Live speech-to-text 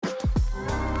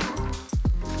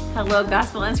Hello,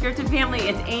 Gospel Unscripted family.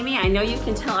 It's Amy. I know you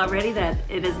can tell already that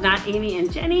it is not Amy and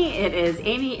Jenny. It is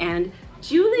Amy and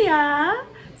Julia.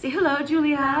 Say hello,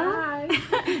 Julia. Hi.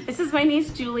 This is my niece,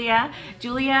 Julia.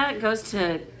 Julia goes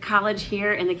to college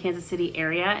here in the Kansas City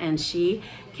area, and she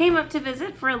came up to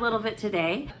visit for a little bit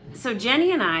today. So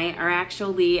Jenny and I are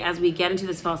actually, as we get into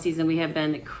this fall season, we have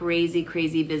been crazy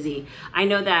busy. I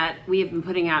know that we have been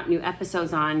putting out new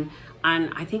episodes on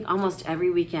I think almost every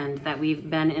weekend that we've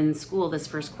been in school this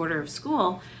first quarter of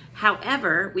school.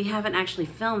 However, we haven't actually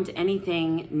filmed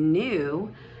anything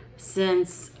new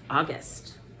since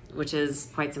August, which is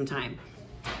quite some time.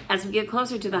 As we get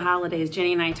closer to the holidays,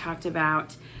 Jenny and I talked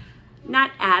about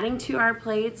not adding to our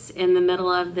plates in the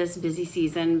middle of this busy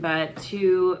season, but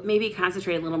to maybe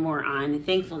concentrate a little more on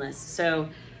thankfulness. So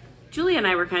Julia and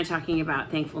I were kind of talking about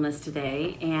thankfulness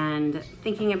today and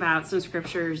thinking about some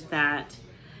scriptures that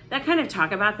kind of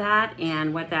talk about that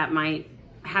and what that might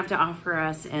have to offer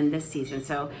us in this season.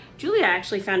 So Julia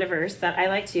actually found a verse that I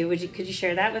like too. Could you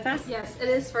share that with us? Yes, it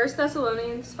is 1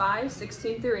 Thessalonians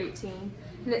 5:16-18,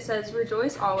 and it says,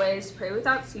 "Rejoice always, pray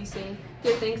without ceasing,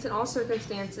 give thanks in all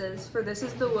circumstances, for this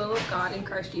is the will of God in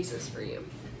Christ Jesus for you."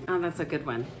 Oh, that's a good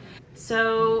one.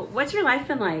 So what's your life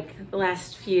been like the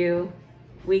last few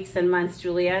weeks and months,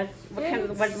 Julia? What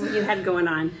have you had going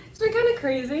on? It's been kind of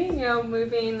crazy,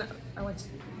 moving. I went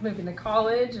moving to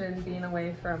college and being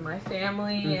away from my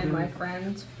family and my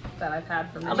friends that I've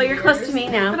had for many years. Although you're close to me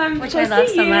now, and I'm which close I love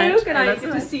to so you, much. and I get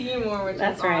to see you more, which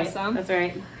That's is right. awesome. That's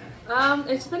right.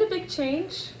 It's been a big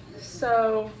change.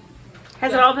 So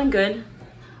Has it all been good?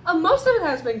 most of it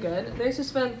has been good. There's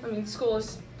just been,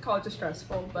 college is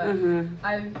stressful, but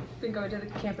I've been going to the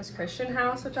campus Christian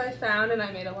house, which I found, and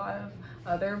I made a lot of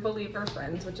other believer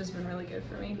friends, which has been really good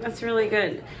for me. That's really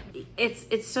good.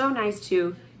 It's so nice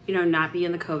to not be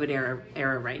in the COVID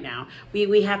era right now.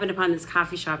 We happened upon this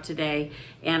coffee shop today,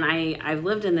 and I've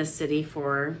lived in this city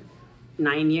for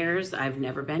 9 years. I've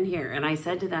never been here. And I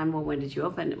said to them, well, when did you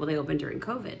open? Well, they opened during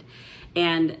COVID.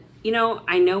 And,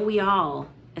 I know we all,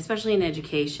 especially in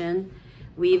education,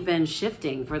 we've been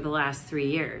shifting for the last 3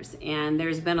 years. And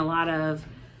there's been a lot of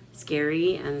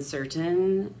scary,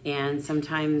 uncertain, and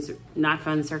sometimes not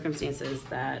fun circumstances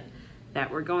that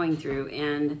we're going through.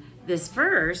 And this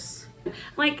verse,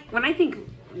 like when I think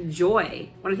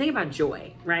about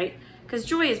joy, right? Because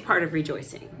joy is part of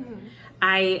rejoicing.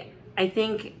 I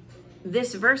think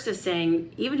this verse is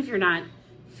saying, even if you're not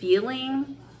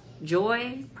feeling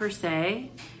joy per se,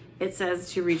 it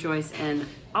says to rejoice in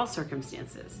all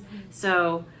circumstances.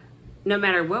 So no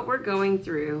matter what we're going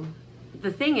through,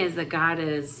 the thing is that God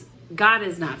is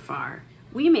not far.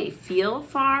 We may feel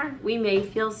far, we may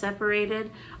feel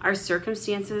separated. Our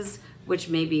circumstances, which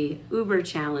may be uber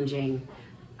challenging,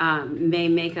 may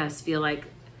make us feel like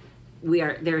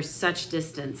there's such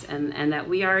distance and that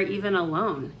we are even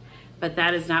alone. But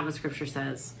that is not what Scripture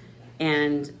says.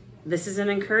 And this is an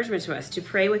encouragement to us to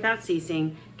pray without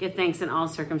ceasing, give thanks in all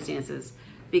circumstances.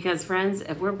 Because friends,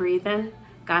 if we're breathing,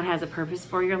 God has a purpose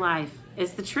for your life.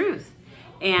 It's the truth.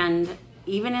 And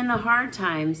even in the hard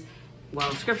times,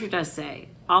 well, Scripture does say,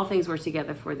 all things work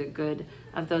together for the good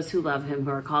of those who love Him, who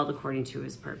are called according to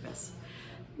His purpose.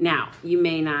 Now, you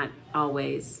may not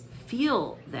always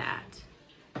feel that,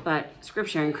 but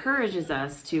Scripture encourages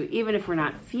us to, even if we're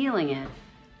not feeling it,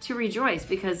 to rejoice,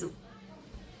 because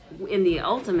in the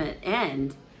ultimate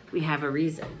end, we have a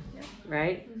reason,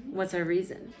 right? What's our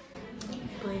reason?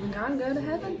 Believe in God and go to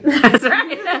heaven. That's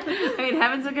right.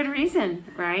 Heaven's a good reason,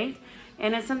 right?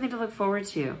 And it's something to look forward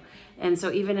to. And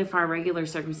so even if our regular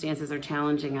circumstances are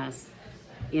challenging us,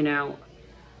 I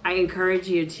encourage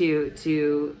you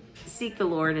to seek the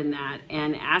Lord in that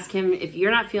and ask Him. If you're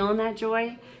not feeling that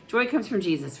joy comes from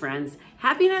Jesus, friends.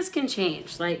 Happiness can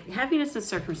change. Like, happiness is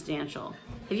circumstantial.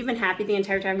 Have you been happy the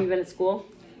entire time you've been at school?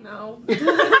 No.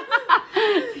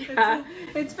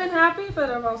 It's been happy,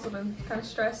 but I've also been kind of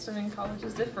stressed. College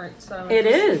is different, so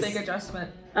it's a big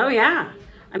adjustment. Oh, yeah.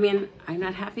 I'm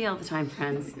not happy all the time,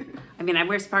 friends. I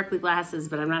wear sparkly glasses,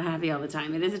 but I'm not happy all the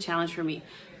time. It is a challenge for me.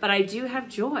 But I do have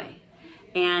joy.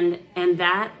 And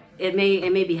that, it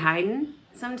may be hiding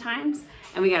sometimes,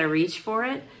 and we got to reach for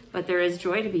it, but there is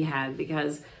joy to be had,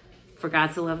 because for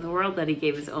God so loved the world that He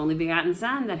gave His only begotten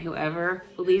Son, that whoever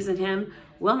believes in Him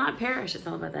will not perish. It's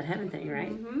all about that heaven thing,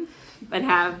 right? But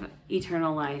have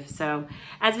eternal life. So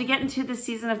as we get into this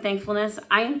season of thankfulness,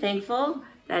 I am thankful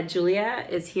that Julia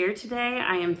is here today.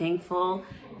 I am thankful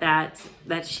that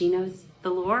she knows the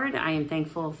Lord. I am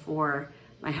thankful for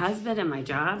my husband and my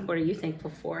job. What are you thankful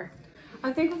for?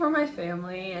 I'm thankful for my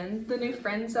family and the new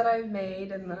friends that I've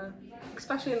made, and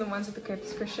especially in the ones at the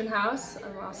campus Christian house.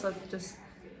 I'm also just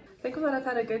Thankful that I've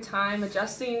had a good time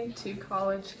adjusting to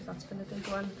college, because that's been a big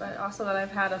one, but also that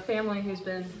I've had a family who's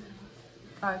been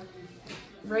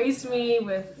raised me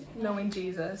with knowing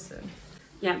Jesus. And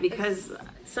Yeah, because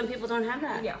some people don't have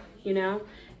that. Yeah. You know,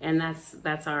 and that's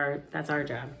our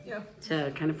job. Yeah.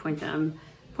 To kind of point them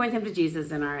to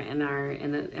Jesus in our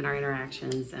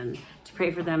interactions, and to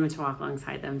pray for them and to walk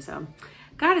alongside them. So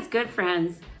God is good,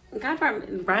 friends. God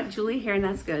brought Julie here, and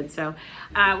that's good. So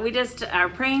we just are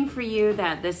praying for you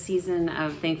that this season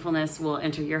of thankfulness will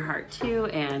enter your heart too,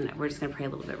 and we're just going to pray a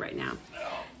little bit right now.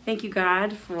 Thank you,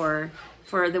 God, for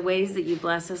the ways that you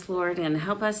bless us, Lord, and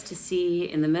help us to see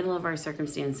in the middle of our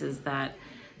circumstances that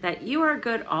you are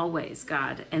good always,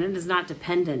 God, and it is not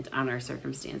dependent on our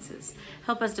circumstances.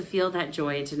 Help us to feel that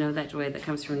joy, to know that joy that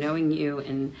comes from knowing you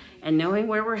and knowing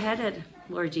where we're headed,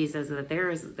 Lord Jesus, that there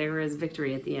is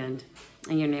victory at the end.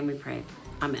 In your name we pray.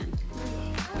 Amen.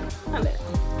 Amen.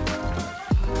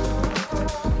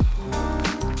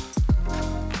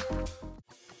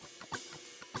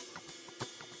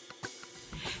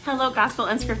 Hello, Gospel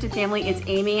Unscripted family. It's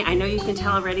Amy. I know you can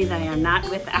tell already that I am not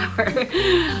with our...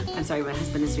 I'm sorry, my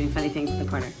husband is doing funny things in the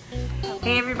corner.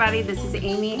 Hey, everybody. This is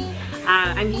Amy.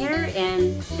 I'm here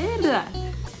in...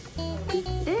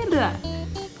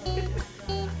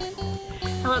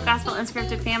 Hello, Gospel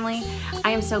Unscripted family.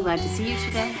 I am so glad to see you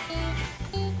today.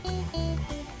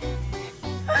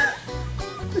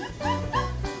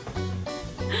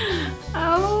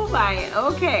 Oh, my.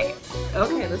 Okay.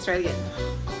 Okay, let's try it again.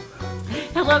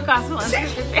 Hello, Gospel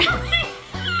Unscripted family.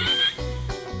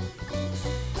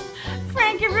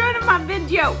 Frank, you're ruining my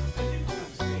video.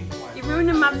 You're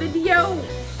ruining my video.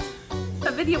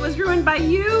 The video was ruined by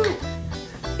you.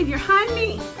 And you're behind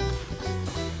me.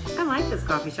 I like this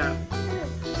coffee shop.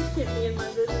 You can't be in my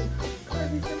vision.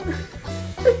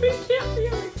 We can't be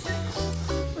in my vision.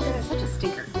 Okay, that's such a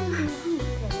stinker.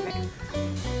 Okay.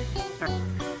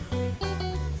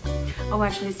 Oh,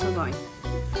 actually, it's still going.